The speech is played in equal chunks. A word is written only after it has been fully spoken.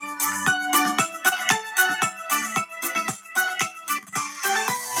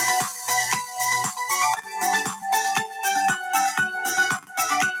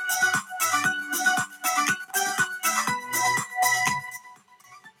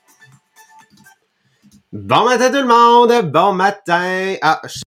Bon matin tout le monde! Bon matin!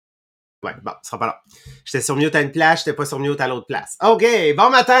 Ouais, bon, ce sera pas là. J'étais sur mute à une place, j'étais pas sur mute à l'autre place. OK, bon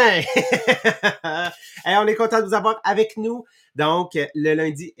matin! Hey, on est content de vous avoir avec nous. Donc, le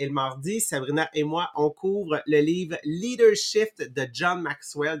lundi et le mardi, Sabrina et moi, on couvre le livre Leadershift de John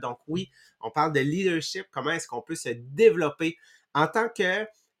Maxwell. Donc oui, on parle de leadership, comment est-ce qu'on peut se développer en tant que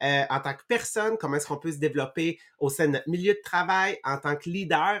personne, comment est-ce qu'on peut se développer au sein de notre milieu de travail en tant que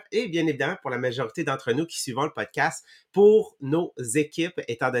leader et bien évidemment pour la majorité d'entre nous qui suivons le podcast, pour nos équipes,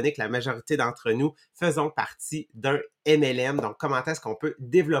 étant donné que la majorité d'entre nous faisons partie d'un MLM. Donc, comment est-ce qu'on peut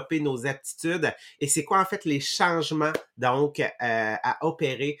développer nos aptitudes et c'est quoi en fait les changements donc à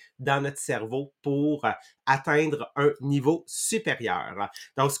opérer dans notre cerveau pour atteindre un niveau supérieur.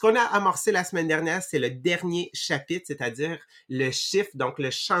 Donc, ce qu'on a amorcé la semaine dernière, c'est le dernier chapitre, c'est-à-dire le shift, donc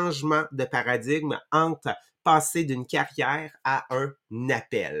le changement de paradigme entre passer d'une carrière à un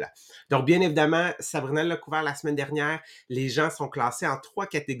appel. Donc, bien évidemment, Sabrina l'a couvert la semaine dernière, les gens sont classés en 3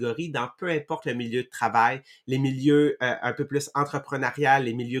 catégories dans peu importe le milieu de travail, les milieux un peu plus entrepreneurial,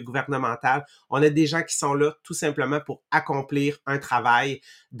 les milieux gouvernementaux. On a des gens qui sont là tout simplement pour accomplir un travail.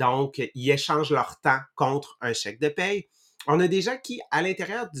 Donc, ils échangent leur temps contre un chèque de paye. On a des gens qui, à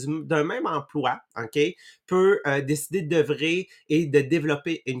l'intérieur d'un même emploi, OK, peut décider d'œuvrer et de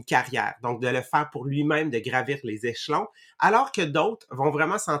développer une carrière, donc de le faire pour lui-même, de gravir les échelons, alors que d'autres vont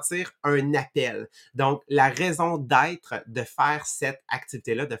vraiment sentir un appel. Donc, la raison d'être de faire cette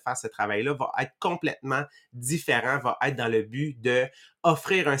activité-là, de faire ce travail-là, va être complètement différent, va être dans le but de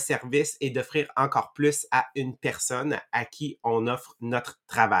offrir un service et d'offrir encore plus à une personne à qui on offre notre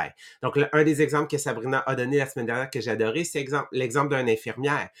travail. Donc, un des exemples que Sabrina a donné la semaine dernière que j'ai adoré, c'est l'exemple d'une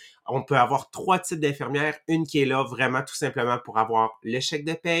infirmière. On peut avoir 3 types d'infirmières, une qui est là vraiment tout simplement pour avoir le chèque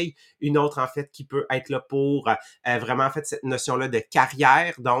de paye, une autre en fait qui peut être là pour vraiment en fait cette notion-là de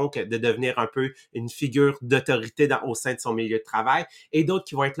carrière, donc de devenir un peu une figure d'autorité au sein de son milieu de travail, et d'autres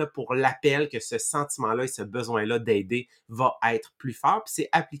qui vont être là pour l'appel, que ce sentiment-là et ce besoin-là d'aider va être plus fort, puis c'est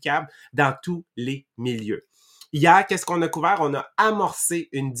applicable dans tous les milieux. Hier, qu'est-ce qu'on a couvert? On a amorcé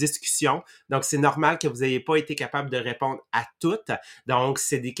une discussion. Donc, c'est normal que vous n'ayez pas été capable de répondre à toutes. Donc,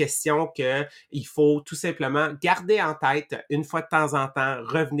 c'est des questions que il faut tout simplement garder en tête une fois de temps en temps,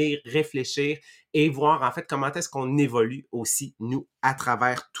 revenir, réfléchir et voir en fait comment est-ce qu'on évolue aussi, nous, à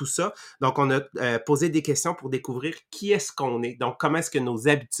travers tout ça. Donc, on a posé des questions pour découvrir qui est-ce qu'on est. Donc, comment est-ce que nos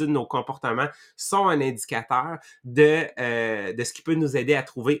habitudes, nos comportements sont un indicateur de ce qui peut nous aider à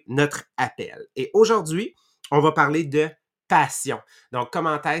trouver notre appel. Et aujourd'hui, on va parler de passion. Donc,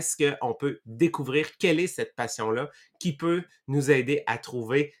 comment est-ce qu'on peut découvrir quelle est cette passion-là qui peut nous aider à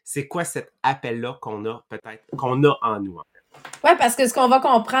trouver c'est quoi cet appel-là qu'on a peut-être, qu'on a en nous. Oui, parce que ce qu'on va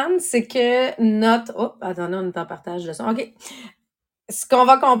comprendre, c'est que notre... Oh, attendez, on est en partage de son. OK. Ce qu'on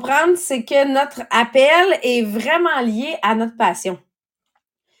va comprendre, c'est que notre appel est vraiment lié à notre passion.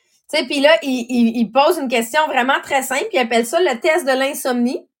 Tu sais, puis là, il pose une question vraiment très simple, il appelle ça le test de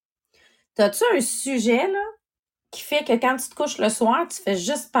l'insomnie. T'as-tu un sujet, là, qui fait que quand tu te couches le soir, tu fais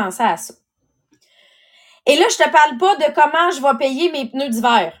juste penser à ça? Et là, je te parle pas de comment je vais payer mes pneus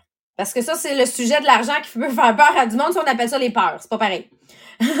d'hiver. Parce que ça, c'est le sujet de l'argent qui peut faire peur à du monde. Si on appelle ça les peurs, c'est pas pareil.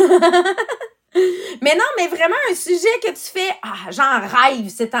 Mais non, mais vraiment un sujet que tu fais, j'en rêve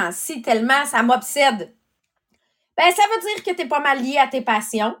ces temps-ci tellement ça m'obsède. Ben, ça veut dire que t'es pas mal lié à tes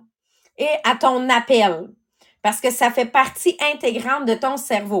passions et à ton appel. Parce que ça fait partie intégrante de ton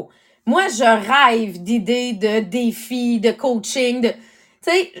cerveau. Moi, je rêve d'idées, de défis, de coaching,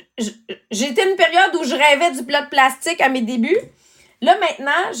 tu sais, j'ai été une période où je rêvais du plat de plastique à mes débuts. Là,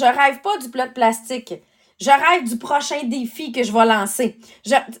 maintenant, je rêve pas du plat de plastique. Je rêve du prochain défi que je vais lancer.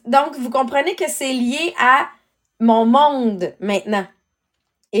 Donc, vous comprenez que c'est lié à mon monde maintenant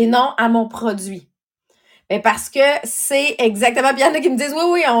et non à mon produit. Mais parce que c'est exactement... Puis il y en a qui me disent,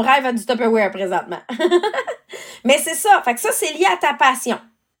 oui, on rêve à du Tupperware présentement. Mais c'est ça. Fait que ça, c'est lié à ta passion.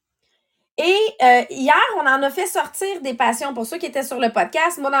 Et hier, on en a fait sortir des passions pour ceux qui étaient sur le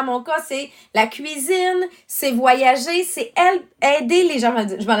podcast. Moi, dans mon cas, c'est la cuisine, c'est voyager, c'est aider les gens,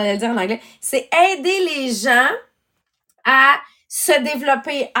 je m'en allais le dire en anglais, c'est aider les gens à se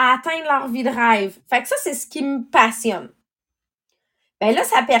développer, à atteindre leur vie de rêve. Fait que ça, c'est ce qui me passionne. Ben là,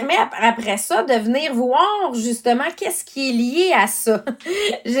 ça permet après ça de venir voir justement qu'est-ce qui est lié à ça.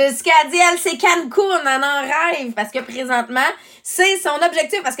 Jessica a dit, elle, c'est Cancun, elle en rêve, parce que présentement, c'est son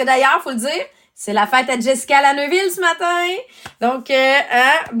objectif. Parce que d'ailleurs, faut le dire, c'est la fête à Jessica Lanneville ce matin. Donc,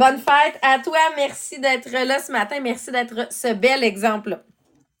 bonne fête à toi. Merci d'être là ce matin. Merci d'être ce bel exemple-là.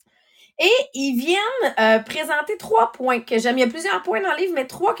 Et ils viennent présenter 3 points que j'aime. Il y a plusieurs points dans le livre, mais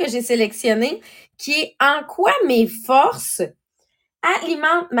 3 que j'ai sélectionnés, qui est en quoi mes forces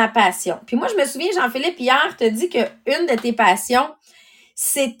alimente ma passion. Puis moi, je me souviens, Jean-Philippe, hier, te dit qu'une de tes passions,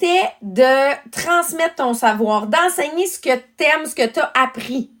 c'était de transmettre ton savoir, d'enseigner ce que t'aimes, ce que t'as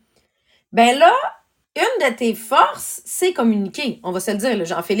appris. Ben là, une de tes forces, c'est communiquer. On va se le dire, là,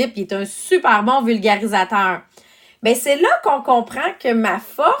 Jean-Philippe, il est un super bon vulgarisateur. Ben c'est là qu'on comprend que ma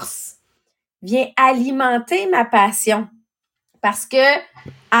force vient alimenter ma passion. Parce que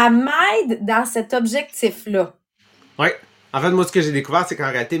elle m'aide dans cet objectif-là. Oui. En fait, moi, ce que j'ai découvert, c'est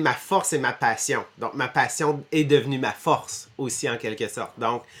qu'en réalité, ma force est ma passion. Donc, ma passion est devenue ma force aussi, en quelque sorte.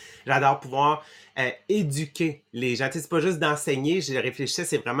 Donc, j'adore pouvoir éduquer les gens. Tu sais, c'est pas juste d'enseigner, je réfléchissais,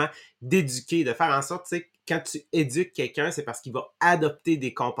 c'est vraiment d'éduquer, de faire en sorte, tu sais, quand tu éduques quelqu'un, c'est parce qu'il va adopter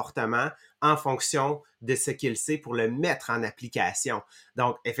des comportements en fonction de ce qu'il sait pour le mettre en application.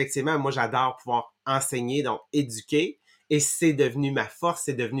 Donc, effectivement, moi, j'adore pouvoir enseigner, donc éduquer. Et c'est devenu ma force,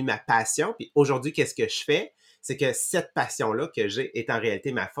 c'est devenu ma passion. Puis aujourd'hui, qu'est-ce que je fais? C'est que cette passion-là que j'ai est en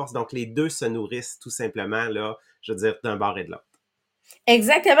réalité ma force. Donc, les deux se nourrissent tout simplement, là, je veux dire, d'un bord et de l'autre.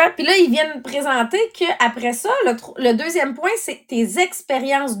 Exactement. Puis là, ils viennent présenter qu'après ça, le deuxième point, c'est que tes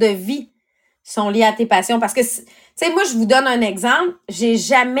expériences de vie sont liées à tes passions. Parce que, tu sais, moi, je vous donne un exemple. J'ai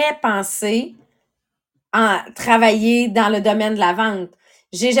jamais pensé à travailler dans le domaine de la vente.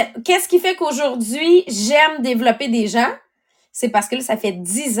 Qu'est-ce qui fait qu'aujourd'hui, j'aime développer des gens? C'est parce que là, ça fait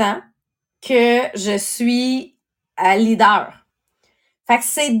 10 ans que je suis leader. Fait que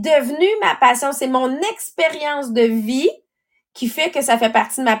c'est devenu ma passion. C'est mon expérience de vie qui fait que ça fait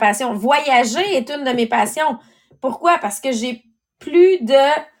partie de ma passion. Voyager est une de mes passions. Pourquoi? Parce que j'ai plus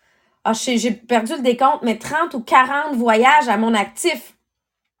de... j'ai perdu le décompte, mais 30 ou 40 voyages à mon actif.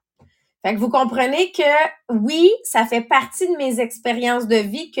 Fait que vous comprenez que oui, ça fait partie de mes expériences de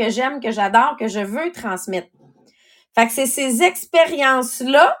vie que j'aime, que j'adore, que je veux transmettre. Fait que c'est ces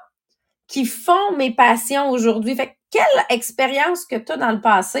expériences-là qui font mes passions aujourd'hui. Fait que quelle expérience que tu as dans le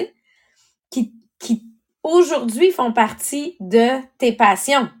passé qui aujourd'hui font partie de tes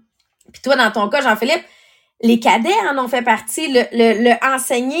passions? Puis toi, dans ton cas, Jean-Philippe, les cadets en ont fait partie. Le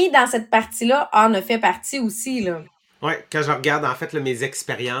enseigner dans cette partie-là en a fait partie aussi, là. Oui, quand je regarde en fait là, mes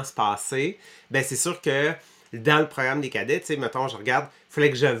expériences passées, ben c'est sûr que dans le programme des cadets, tu sais, mettons, je regarde, il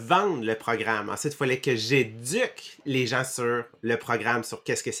fallait que je vende le programme. Ensuite, il fallait que j'éduque les gens sur le programme, sur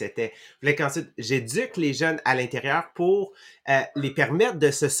qu'est-ce que c'était. Il fallait qu'ensuite, j'éduque les jeunes à l'intérieur pour les permettre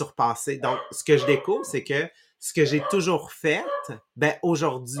de se surpasser. Donc, ce que je découvre, c'est que ce que j'ai toujours fait, ben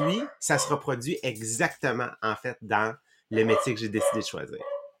aujourd'hui, ça se reproduit exactement, en fait, dans le métier que j'ai décidé de choisir.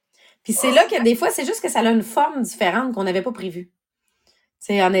 Puis c'est là que des fois, c'est juste que ça a une forme différente qu'on n'avait pas prévue. Tu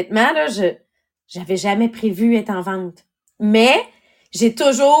sais, honnêtement, là, j'avais jamais prévu être en vente. Mais j'ai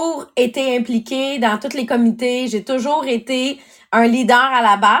toujours été impliquée dans tous les comités. J'ai toujours été un leader à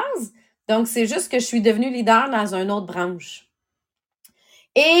la base. Donc, c'est juste que je suis devenue leader dans une autre branche.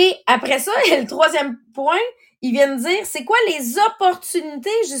 Et après ça, le troisième point, ils viennent dire, c'est quoi les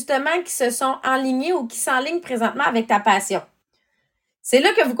opportunités, justement, qui se sont enlignées ou qui s'enlignent présentement avec ta passion? C'est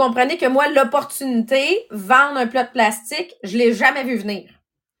là que vous comprenez que moi, l'opportunité, vendre un plat de plastique, je l'ai jamais vu venir.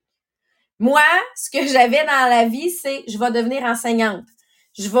 Moi, ce que j'avais dans la vie, c'est je vais devenir enseignante.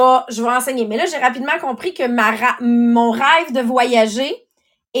 Je vais enseigner. Mais là, j'ai rapidement compris que mon rêve de voyager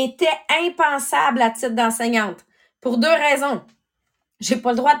était impensable à titre d'enseignante. Pour deux raisons. J'ai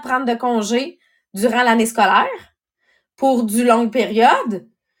pas le droit de prendre de congé durant l'année scolaire pour du longue période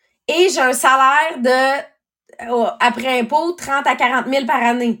et j'ai un salaire de, après impôt, 30 à 40 000 par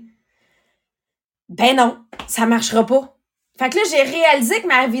année. Ben non, ça marchera pas. Fait que là, j'ai réalisé que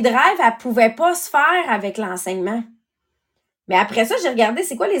ma vie de rêve, elle pouvait pas se faire avec l'enseignement. Mais après ça, j'ai regardé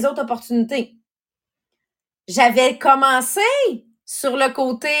c'est quoi les autres opportunités. J'avais commencé sur le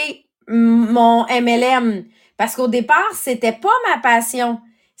côté mon MLM parce qu'au départ, c'était pas ma passion.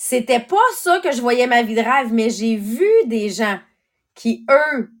 C'était pas ça que je voyais ma vie de rêve, mais j'ai vu des gens qui,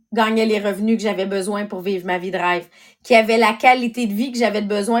 eux, gagnaient les revenus que j'avais besoin pour vivre ma vie de rêve, qui avaient la qualité de vie que j'avais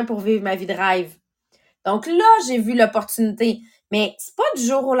besoin pour vivre ma vie de rêve. Donc là, j'ai vu l'opportunité. Mais c'est pas du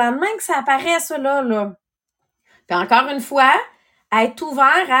jour au lendemain que ça apparaît, ça, là. Puis encore une fois, à être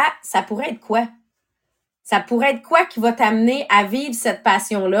ouvert à ça pourrait être quoi? Ça pourrait être quoi qui va t'amener à vivre cette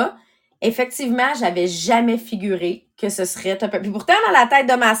passion-là? Effectivement, j'avais jamais figuré que ce serait top. Puis pourtant, dans la tête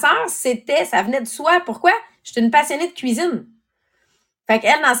de ma sœur, ça venait de soi. Pourquoi? J'étais une passionnée de cuisine. Fait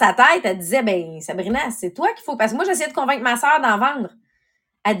qu'elle, dans sa tête, elle disait, ben, Sabrina, c'est toi qu'il faut. Parce que moi, j'essayais de convaincre ma sœur d'en vendre.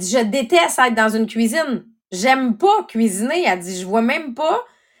 Elle dit, je déteste être dans une cuisine. J'aime pas cuisiner. Elle dit, je vois même pas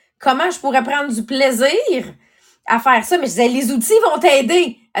comment je pourrais prendre du plaisir à faire ça. Mais je disais, les outils vont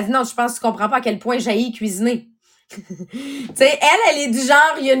t'aider. Elle dit, non, je pense que tu comprends pas à quel point j'haïs cuisiner. Tu sais, elle est du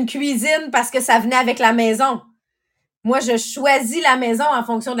genre, il y a une cuisine parce que ça venait avec la maison. Moi, je choisis la maison en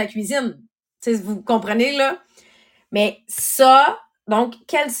fonction de la cuisine. Tu sais, vous comprenez, là? Mais ça, donc,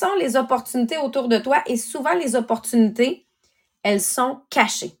 quelles sont les opportunités autour de toi? Et souvent, les opportunités, elles sont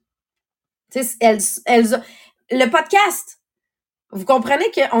cachées. Tu sais, le podcast, vous comprenez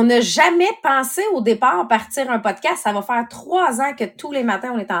qu'on n'a jamais pensé au départ partir un podcast. Ça va faire 3 ans que tous les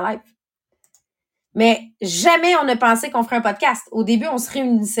matins, on est en live. Mais jamais on n'a pensé qu'on ferait un podcast. Au début, on se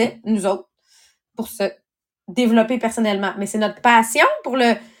réunissait, nous autres, pour se développer personnellement. Mais c'est notre passion pour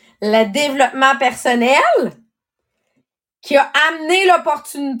le développement personnel qui a amené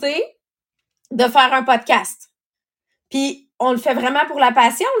l'opportunité de faire un podcast. Puis, on le fait vraiment pour la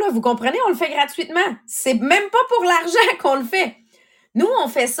passion, là. Vous comprenez? On le fait gratuitement. C'est même pas pour l'argent qu'on le fait. Nous, on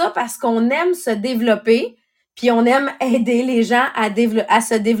fait ça parce qu'on aime se développer, puis on aime aider les gens à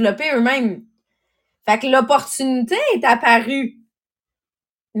se développer eux-mêmes. Fait que l'opportunité est apparue.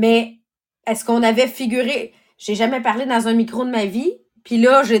 Mais est-ce qu'on avait figuré? J'ai jamais parlé dans un micro de ma vie, puis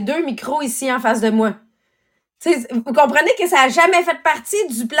là, j'ai 2 micros ici en face de moi. T'sais, vous comprenez que ça n'a jamais fait partie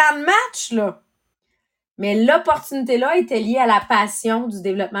du plan de match, là. Mais l'opportunité-là était liée à la passion du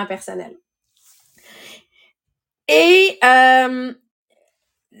développement personnel. Et une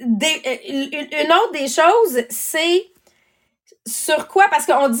autre des choses, c'est sur quoi, parce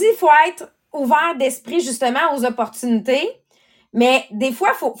qu'on dit qu'il faut être ouvert d'esprit justement aux opportunités, mais des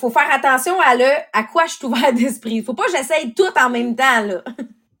fois, faut faire attention à quoi je suis ouvert d'esprit. Faut pas que j'essaye tout en même temps, là.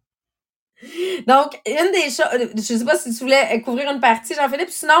 Donc, une des choses, je sais pas si tu voulais couvrir une partie,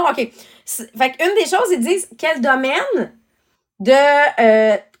 Jean-Philippe, sinon, OK. Fait qu'une des choses, ils disent quel domaine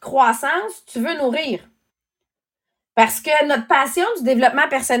de croissance tu veux nourrir. Parce que notre passion du développement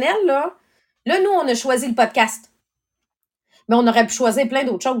personnel, là, nous, on a choisi le podcast. Mais on aurait pu choisir plein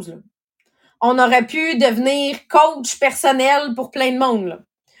d'autres choses, là. On aurait pu devenir coach personnel pour plein de monde, là.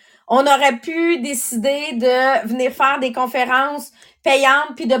 On aurait pu décider de venir faire des conférences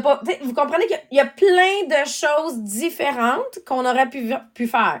payantes, puis de pas... Vous comprenez qu'il y a plein de choses différentes qu'on aurait pu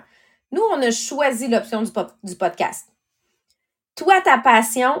faire. Nous, on a choisi l'option du podcast. Toi, ta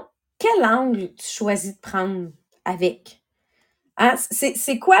passion, quel angle tu choisis de prendre avec? Hein?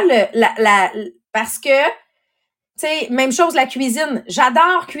 C'est quoi parce que, tu sais, même chose la cuisine.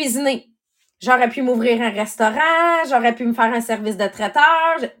 J'adore cuisiner. J'aurais pu m'ouvrir un restaurant, j'aurais pu me faire un service de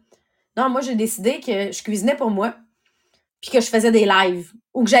traiteur. Non, moi, j'ai décidé que je cuisinais pour moi, puis que je faisais des lives,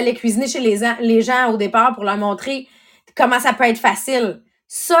 ou que j'allais cuisiner chez les gens au départ pour leur montrer comment ça peut être facile.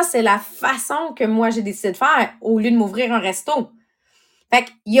 Ça, c'est la façon que moi, j'ai décidé de faire, au lieu de m'ouvrir un resto. Fait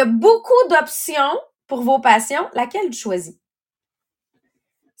qu'il y a beaucoup d'options pour vos passions. Laquelle tu choisis?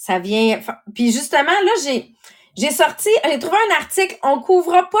 Ça vient... Puis justement, là, j'ai trouvé un article. On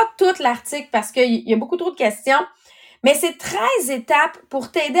couvrira pas tout l'article parce qu'il y a beaucoup trop de questions. Mais c'est 13 étapes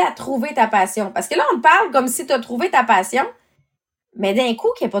pour t'aider à trouver ta passion. Parce que là, on parle comme si tu as trouvé ta passion, mais d'un coup,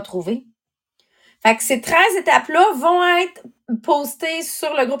 qui n'est pas trouvé. Fait que ces 13 étapes-là vont être postées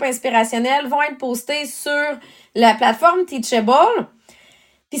sur le groupe inspirationnel, vont être postées sur la plateforme Teachable.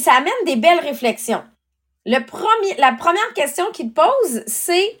 Puis ça amène des belles réflexions. La première question qu'il te pose,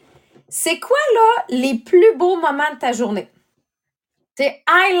 c'est quoi, là, les plus beaux moments de ta journée? Tes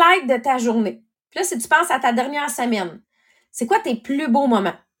highlights de ta journée. Puis là, si tu penses à ta dernière semaine, c'est quoi tes plus beaux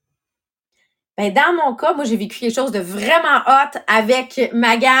moments? Ben, dans mon cas, moi, j'ai vécu quelque chose de vraiment hot avec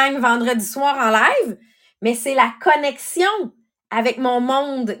ma gang vendredi soir en live, mais c'est la connexion avec mon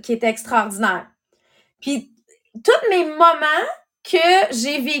monde qui est extraordinaire. Puis, tous mes moments que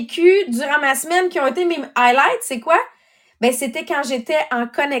j'ai vécu durant ma semaine qui ont été mes highlights, c'est quoi? Ben, c'était quand j'étais en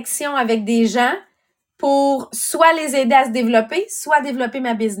connexion avec des gens pour soit les aider à se développer, soit développer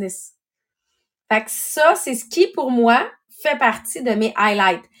ma business. Fait que ça, c'est ce qui, pour moi, fait partie de mes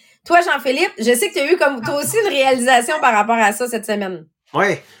highlights. Toi, Jean-Philippe, je sais que tu as eu comme toi aussi une réalisation par rapport à ça cette semaine.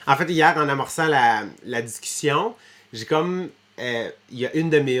 Oui, en fait, hier, en amorçant la discussion, j'ai comme... il y a une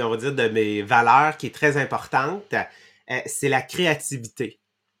de mes, on va dire, de mes valeurs qui est très importante, c'est la créativité.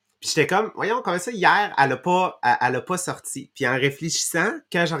 Puis j'étais comme, voyons, comment ça, hier, elle a pas sorti. Puis en réfléchissant,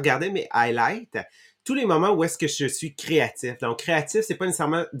 quand je regardais mes highlights, tous les moments où est-ce que je suis créatif. Donc, créatif, c'est pas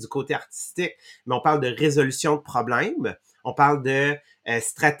nécessairement du côté artistique, mais on parle de résolution de problèmes. On parle de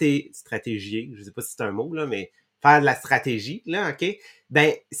stratégie. Je sais pas si c'est un mot, là, mais faire de la stratégie, là, OK?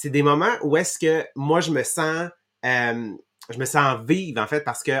 Ben, c'est des moments où est-ce que moi, je me sens vive, en fait,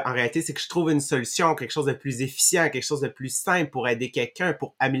 parce que en réalité, c'est que je trouve une solution, quelque chose de plus efficient, quelque chose de plus simple pour aider quelqu'un,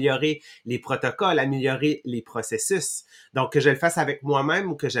 pour améliorer les protocoles, améliorer les processus. Donc, que je le fasse avec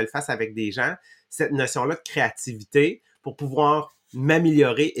moi-même ou que je le fasse avec des gens, cette notion-là de créativité pour pouvoir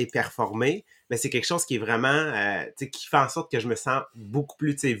m'améliorer et performer, ben, c'est quelque chose qui est vraiment, qui fait en sorte que je me sens beaucoup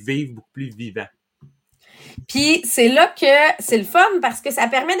plus, vive, beaucoup plus vivant. Puis c'est là que c'est le fun parce que ça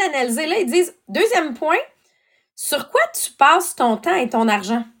permet d'analyser. Là, ils disent, deuxième point, sur quoi tu passes ton temps et ton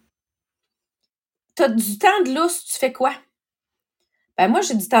argent? T'as du temps de lousse, tu fais quoi? Ben moi,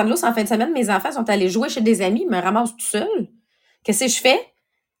 j'ai du temps de lousse en fin de semaine. Mes enfants sont allés jouer chez des amis, ils me ramassent tout seul. Qu'est-ce que je fais?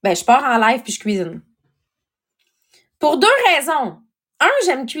 Ben, je pars en live puis je cuisine. Pour deux raisons. Un,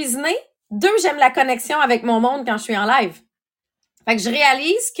 j'aime cuisiner. Deux, j'aime la connexion avec mon monde quand je suis en live. Fait que je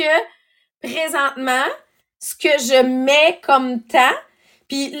réalise que présentement, ce que je mets comme temps,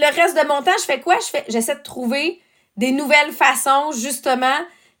 puis le reste de mon temps, je fais quoi? J'essaie de trouver des nouvelles façons, justement,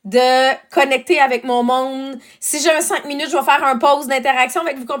 de connecter avec mon monde. Si j'ai un 5 minutes, je vais faire un pause d'interaction.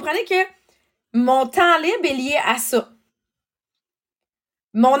 Fait que vous comprenez que mon temps libre est lié à ça.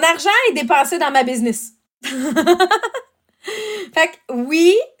 Mon argent est dépensé dans ma business. Fait que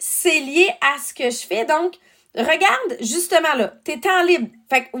oui, c'est lié à ce que je fais. Donc, regarde, justement là, tes temps libres.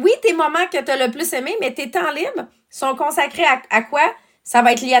 Fait que oui, tes moments que tu as le plus aimé, mais tes temps libres sont consacrés à quoi? Ça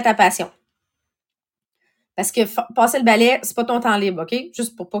va être lié à ta passion. Parce que passer le balai, c'est pas ton temps libre, OK?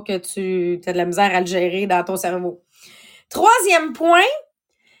 Juste pour pas que tu aies de la misère à le gérer dans ton cerveau. Troisième point,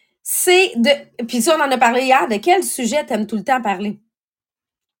 c'est de... Puis ça, on en a parlé hier. De quel sujet t'aimes tout le temps parler?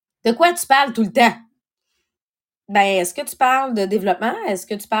 De quoi tu parles tout le temps? Ben, est-ce que tu parles de développement? Est-ce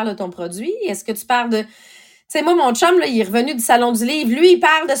que tu parles de ton produit? Est-ce que tu parles de... Tu sais, moi, mon chum, là, il est revenu du salon du livre. Lui, il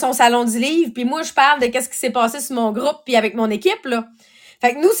parle de son salon du livre, puis moi, je parle de qu'est-ce qui s'est passé sur mon groupe puis avec mon équipe, là.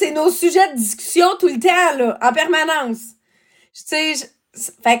 Fait que nous, c'est nos sujets de discussion tout le temps, là, en permanence. Tu sais,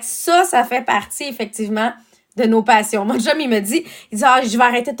 fait que ça fait partie, effectivement, de nos passions. Mon chum, il me dit, je vais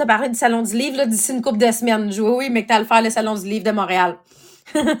arrêter de te parler du salon du livre, là, d'ici une couple de semaines. Je dis, oui, mais que t'as le faire, le salon du livre de Montréal.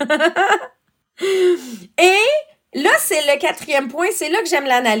 Et là, c'est le quatrième point, c'est là que j'aime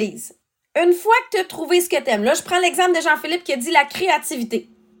l'analyse. Une fois que tu as trouvé ce que tu aimes, là, je prends l'exemple de Jean-Philippe qui a dit la créativité.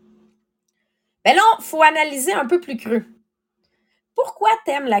 Ben là, il faut analyser un peu plus creux. Pourquoi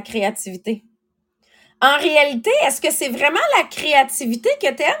tu aimes la créativité? En réalité, est-ce que c'est vraiment la créativité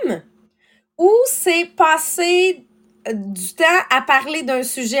que tu aimes? Ou c'est passer du temps à parler d'un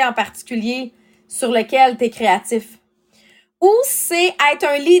sujet en particulier sur lequel tu es créatif? Ou c'est être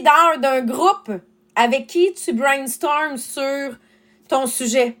un leader d'un groupe avec qui tu brainstormes sur ton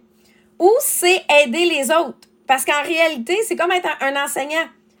sujet? Ou c'est aider les autres? Parce qu'en réalité, c'est comme être un enseignant.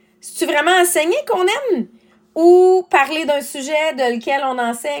 C'est-tu vraiment enseigner qu'on aime? Ou parler d'un sujet de lequel on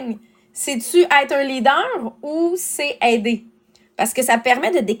enseigne? C'est-tu être un leader ou c'est aider? Parce que ça permet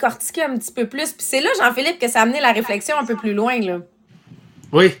de décortiquer un petit peu plus. Puis c'est là, Jean-Philippe, que ça a amené la réflexion un peu plus loin, là.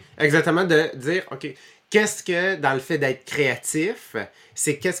 Oui, exactement, de dire, OK, qu'est-ce que, dans le fait d'être créatif,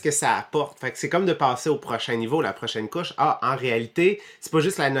 c'est qu'est-ce que ça apporte. Fait que c'est comme de passer au prochain niveau, la prochaine couche. Ah, en réalité, c'est pas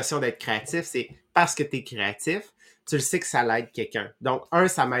juste la notion d'être créatif, c'est parce que tu es créatif, tu le sais que ça l'aide quelqu'un. Donc,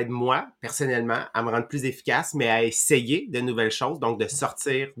 ça m'aide moi, personnellement, à me rendre plus efficace, mais à essayer de nouvelles choses, donc de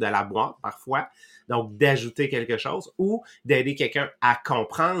sortir de la boîte parfois, donc d'ajouter quelque chose ou d'aider quelqu'un à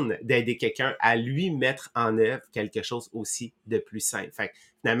comprendre, d'aider quelqu'un à lui mettre en œuvre quelque chose aussi de plus simple. Fait que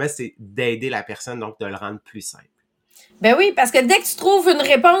finalement, c'est d'aider la personne, donc de le rendre plus simple. Ben oui, parce que dès que tu trouves une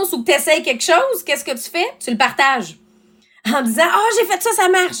réponse ou que tu essayes quelque chose, qu'est-ce que tu fais? Tu le partages. En disant, j'ai fait ça, ça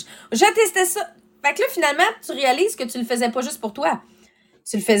marche. J'ai testé ça. Fait que là, finalement, tu réalises que tu le faisais pas juste pour toi.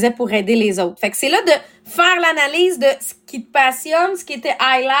 Tu le faisais pour aider les autres. Fait que c'est là de faire l'analyse de ce qui te passionne, ce qui était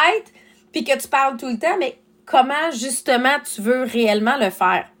highlight, puis que tu parles tout le temps, mais comment, justement, tu veux réellement le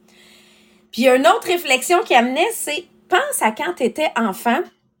faire. Puis, une autre réflexion qui amenait, c'est, pense à quand tu étais enfant,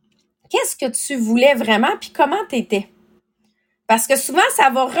 qu'est-ce que tu voulais vraiment, puis comment tu étais. Parce que souvent, ça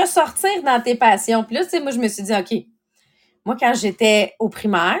va ressortir dans tes passions. Puis là, tu sais, moi, je me suis dit, OK, moi, quand j'étais au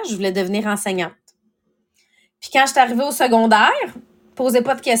primaire, je voulais devenir enseignante. Puis quand je suis arrivée au secondaire, posez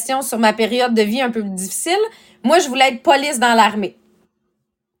pas de questions sur ma période de vie un peu difficile. Moi, je voulais être police dans l'armée.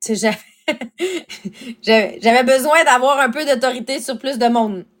 Tu sais, j'avais besoin d'avoir un peu d'autorité sur plus de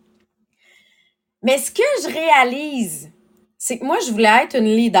monde. Mais ce que je réalise, c'est que moi, je voulais être une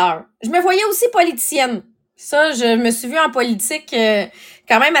leader. Je me voyais aussi politicienne. Ça, je me suis vue en politique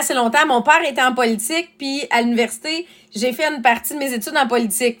quand même assez longtemps. Mon père était en politique, puis à l'université, j'ai fait une partie de mes études en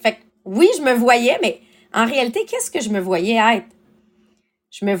politique. Fait que oui, je me voyais, mais en réalité, qu'est-ce que je me voyais être?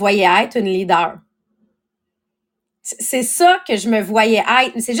 Je me voyais être une leader. C'est ça que je me voyais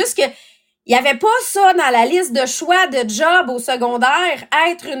être. C'est juste que il n'y avait pas ça dans la liste de choix de job au secondaire,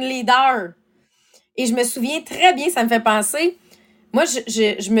 être une leader. Et je me souviens très bien, ça me fait penser, moi,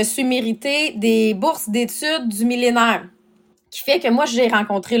 je me suis mérité des bourses d'études du millénaire, qui fait que moi, j'ai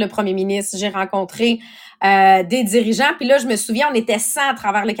rencontré le premier ministre, j'ai rencontré des dirigeants, puis là, je me souviens, on était 100 à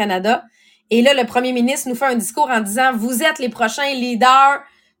travers le Canada, et là, le premier ministre nous fait un discours en disant « Vous êtes les prochains leaders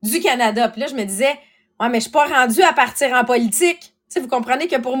du Canada ». Puis là, je me disais Ouais, mais je suis pas rendue à partir en politique. Tu sais, vous comprenez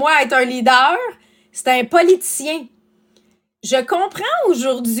que pour moi, être un leader, c'est un politicien. Je comprends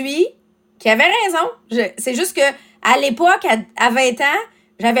aujourd'hui qu'il avait raison. C'est juste que à l'époque, à 20 ans,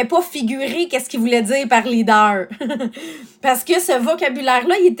 j'avais pas figuré qu'est-ce qu'il voulait dire par leader. Parce que ce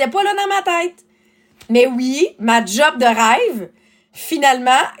vocabulaire-là, il était pas là dans ma tête. Mais oui, ma job de rêve,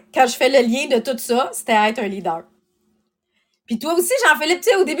 finalement, quand je fais le lien de tout ça, c'était être un leader. Puis toi aussi, Jean-Philippe, tu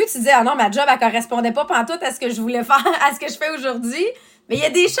sais, au début, tu disais, ah non, ma job, elle correspondait pas pantoute à ce que je voulais faire, à ce que je fais aujourd'hui. Mais il y a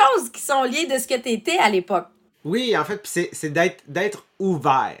des choses qui sont liées de ce que tu étais à l'époque. Oui, en fait, puis c'est d'être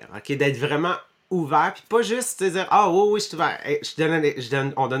ouvert, ok, d'être vraiment ouvert, puis pas juste te dire ah oui, je suis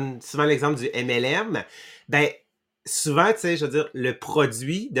ouvert. On donne souvent l'exemple du MLM. Ben souvent, tu sais, je veux dire, le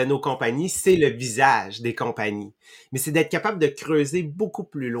produit de nos compagnies, c'est le visage des compagnies, mais c'est d'être capable de creuser beaucoup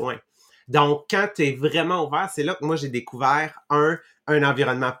plus loin. Donc, quand tu es vraiment ouvert, c'est là que moi j'ai découvert un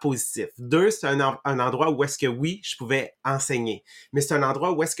environnement positif. Deux, c'est un endroit où est-ce que oui, je pouvais enseigner, mais c'est un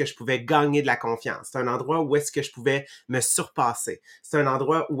endroit où est-ce que je pouvais gagner de la confiance. C'est un endroit où est-ce que je pouvais me surpasser. C'est un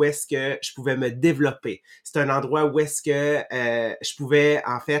endroit où est-ce que je pouvais me développer. C'est un endroit où est-ce que je pouvais,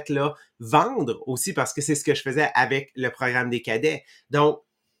 en fait, là, vendre aussi parce que c'est ce que je faisais avec le programme des cadets. Donc,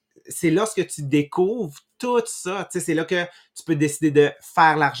 c'est lorsque tu découvres tout ça, tu sais, c'est là que tu peux décider de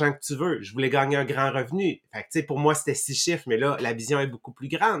faire l'argent que tu veux. Je voulais gagner un grand revenu. Fait que, tu sais, pour moi, c'était 6 chiffres, mais là, la vision est beaucoup plus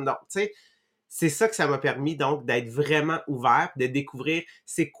grande. Donc, tu sais, c'est ça que ça m'a permis, donc, d'être vraiment ouvert, de découvrir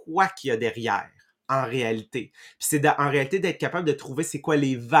c'est quoi qu'il y a derrière, en réalité. Puis c'est en réalité d'être capable de trouver c'est quoi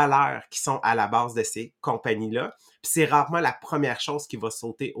les valeurs qui sont à la base de ces compagnies-là. Puis c'est rarement la première chose qui va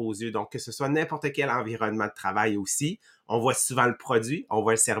sauter aux yeux. Donc, que ce soit n'importe quel environnement de travail aussi, on voit souvent le produit, on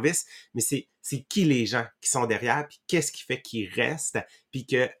voit le service, mais c'est qui les gens qui sont derrière, puis qu'est-ce qui fait qu'ils restent, puis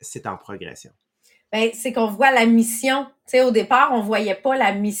que c'est en progression. Ben, c'est qu'on voit la mission. Tu sais, au départ, on voyait pas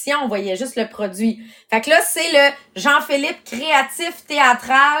la mission, on voyait juste le produit. Fait que là, c'est le Jean-Philippe créatif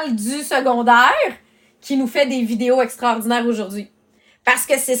théâtral du secondaire qui nous fait des vidéos extraordinaires aujourd'hui. Parce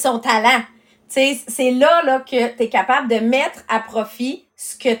que c'est son talent. Tu sais, c'est là que tu es capable de mettre à profit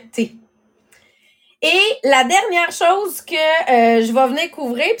ce que t'es. Et la dernière chose que je vais venir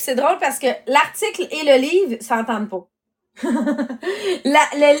couvrir, puis c'est drôle parce que l'article et le livre s'entendent pas.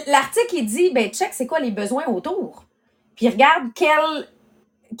 L'article, il dit, ben, check, c'est quoi les besoins autour? Puis regarde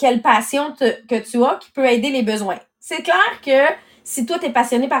quelle passion que tu as qui peut aider les besoins. C'est clair que si toi, t'es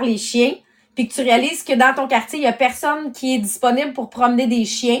passionné par les chiens, puis que tu réalises que dans ton quartier, il y a personne qui est disponible pour promener des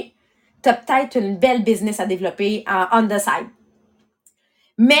chiens, t'as peut-être une belle business à développer on the side.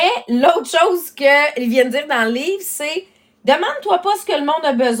 Mais l'autre chose qu'il vient de dire dans le livre, c'est demande-toi pas ce que le monde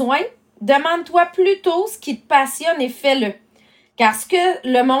a besoin, demande-toi plutôt ce qui te passionne et fais-le. Car ce que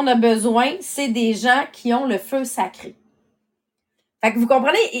le monde a besoin, c'est des gens qui ont le feu sacré. Fait que vous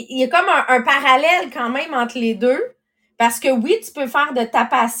comprenez, il y a comme un parallèle quand même entre les deux. Parce que oui, tu peux faire de ta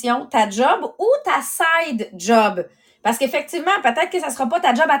passion ta job ou ta side job. Parce qu'effectivement, peut-être que ça sera pas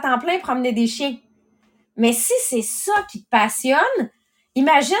ta job à temps plein promener des chiens. Mais si c'est ça qui te passionne,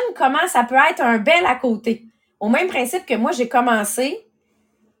 imagine comment ça peut être un bel à côté. Au même principe que moi, j'ai commencé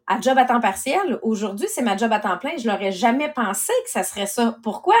à job à temps partiel. Aujourd'hui, c'est ma job à temps plein. Je l'aurais jamais pensé que ça serait ça.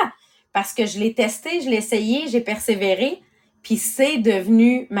 Pourquoi? Parce que je l'ai testé, je l'ai essayé, j'ai persévéré, puis c'est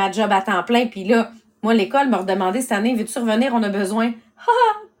devenu ma job à temps plein. Puis là, moi, l'école m'a redemandé cette année, veux-tu revenir? On a besoin.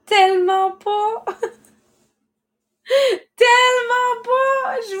 Ah, tellement pas! Tellement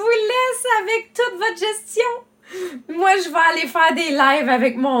pas! Je vous laisse avec toute votre gestion. Moi, je vais aller faire des lives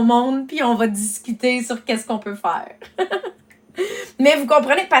avec mon monde, puis on va discuter sur qu'est-ce qu'on peut faire. Mais vous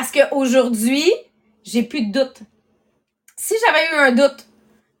comprenez, parce qu'aujourd'hui, j'ai plus de doute. Si j'avais eu un doute,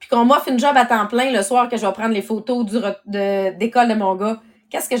 puis qu'on m'offre une job à temps plein le soir que je vais prendre les photos d'école de mon gars,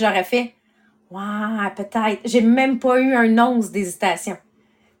 qu'est-ce que j'aurais fait? Ouais, peut-être. J'ai même pas eu un once d'hésitation.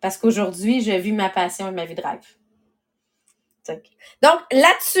 Parce qu'aujourd'hui, je vis ma passion et ma vie de rêve. Donc,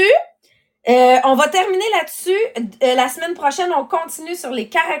 là-dessus, on va terminer là-dessus. La semaine prochaine, on continue sur les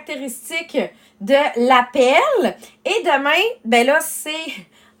caractéristiques de l'appel. Et demain, ben là, c'est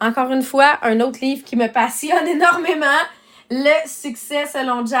encore une fois un autre livre qui me passionne énormément. Le succès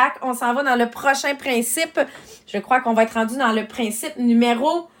selon Jack. On s'en va dans le prochain principe. Je crois qu'on va être rendu dans le principe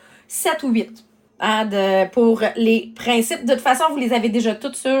numéro 7 ou 8. Pour les principes. De toute façon, vous les avez déjà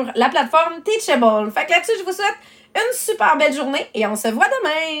toutes sur la plateforme Teachable. Fait que là-dessus, je vous souhaite une super belle journée et on se voit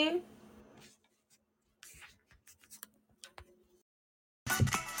demain!